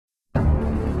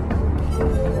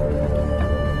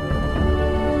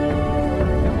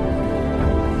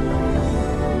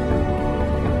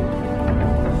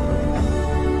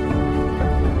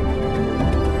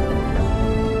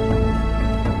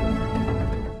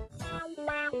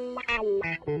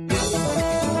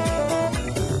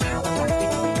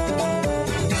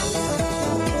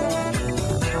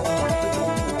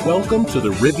Welcome to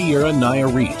the Riviera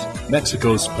Nayarirt,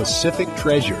 Mexico's Pacific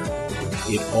treasure.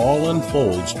 It all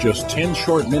unfolds just 10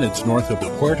 short minutes north of the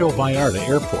Puerto Vallarta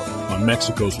Airport on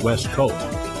Mexico's west coast.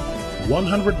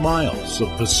 100 miles of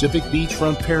Pacific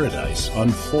beachfront paradise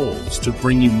unfolds to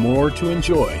bring you more to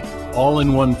enjoy, all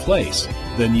in one place,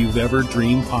 than you've ever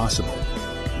dreamed possible.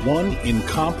 One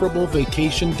incomparable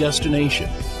vacation destination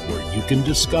where you can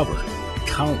discover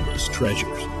countless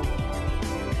treasures.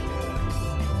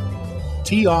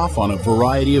 Tee off on a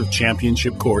variety of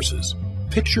championship courses.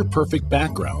 Picture-perfect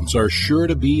backgrounds are sure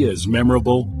to be as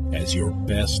memorable as your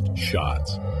best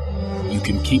shots. You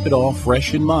can keep it all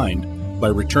fresh in mind by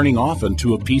returning often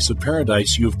to a piece of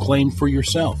paradise you have claimed for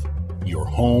yourself, your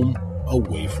home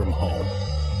away from home.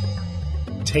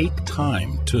 Take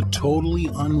time to totally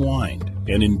unwind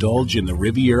and indulge in the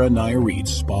Riviera Nayarirt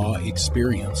spa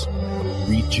experience.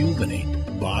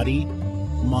 Rejuvenate body,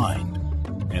 mind,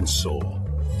 and soul.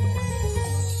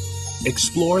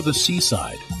 Explore the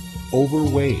seaside, over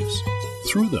waves,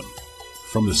 through them,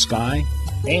 from the sky,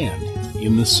 and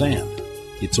in the sand.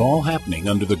 It's all happening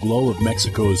under the glow of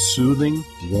Mexico's soothing,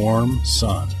 warm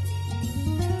sun.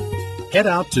 Head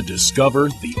out to discover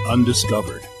the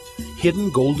undiscovered.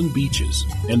 Hidden golden beaches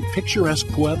and picturesque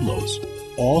pueblos,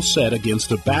 all set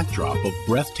against a backdrop of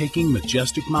breathtaking,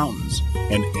 majestic mountains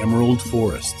and emerald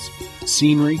forests.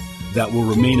 Scenery that will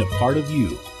remain a part of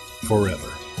you forever.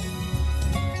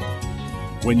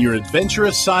 When your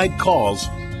adventurous side calls,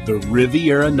 the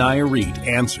Riviera Nayarirt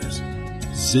answers.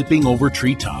 Zipping over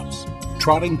treetops,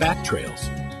 trotting back trails,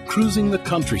 cruising the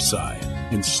countryside,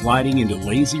 and sliding into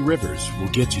lazy rivers will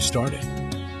get you started.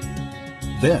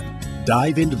 Then,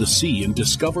 dive into the sea and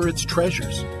discover its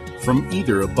treasures, from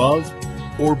either above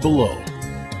or below.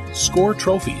 Score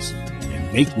trophies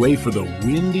and make way for the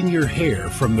wind in your hair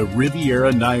from the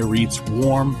Riviera Nayarit's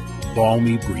warm,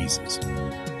 balmy breezes.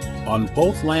 On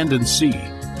both land and sea,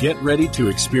 get ready to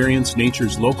experience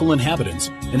nature's local inhabitants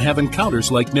and have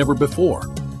encounters like never before.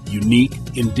 Unique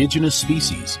indigenous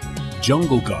species,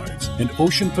 jungle guards, and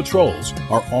ocean patrols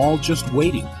are all just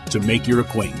waiting to make your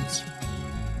acquaintance.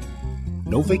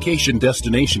 No vacation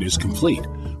destination is complete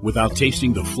without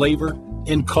tasting the flavor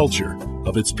and culture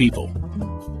of its people.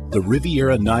 The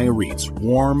Riviera Nayarit's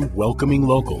warm, welcoming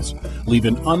locals leave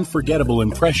an unforgettable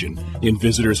impression in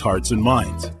visitors' hearts and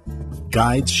minds.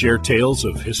 Guides share tales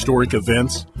of historic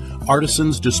events,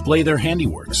 artisans display their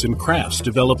handiworks and crafts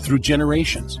developed through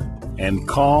generations, and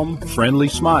calm, friendly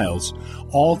smiles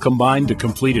all combine to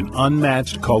complete an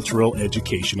unmatched cultural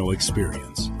educational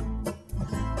experience.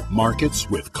 Markets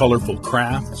with colorful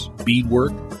crafts,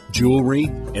 beadwork, jewelry,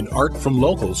 and art from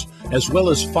locals, as well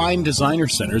as fine designer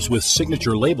centers with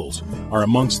signature labels, are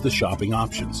amongst the shopping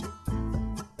options.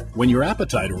 When your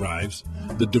appetite arrives,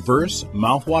 the diverse,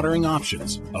 mouth-watering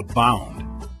options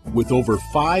abound. With over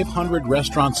 500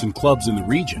 restaurants and clubs in the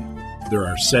region, there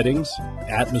are settings,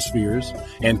 atmospheres,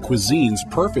 and cuisines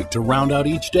perfect to round out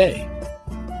each day.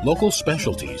 Local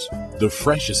specialties, the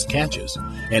freshest catches,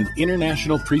 and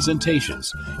international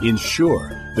presentations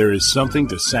ensure there is something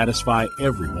to satisfy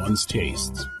everyone's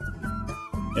tastes.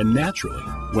 And naturally,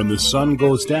 when the sun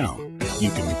goes down, you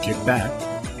can kick back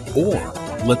or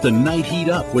let the night heat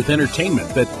up with entertainment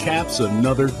that caps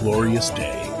another glorious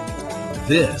day.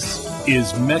 This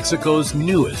is Mexico's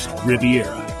newest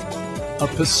Riviera, a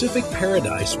Pacific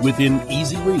paradise within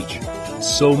easy reach.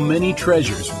 So many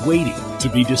treasures waiting to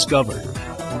be discovered,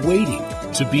 waiting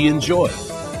to be enjoyed,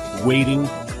 waiting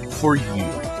for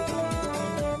you.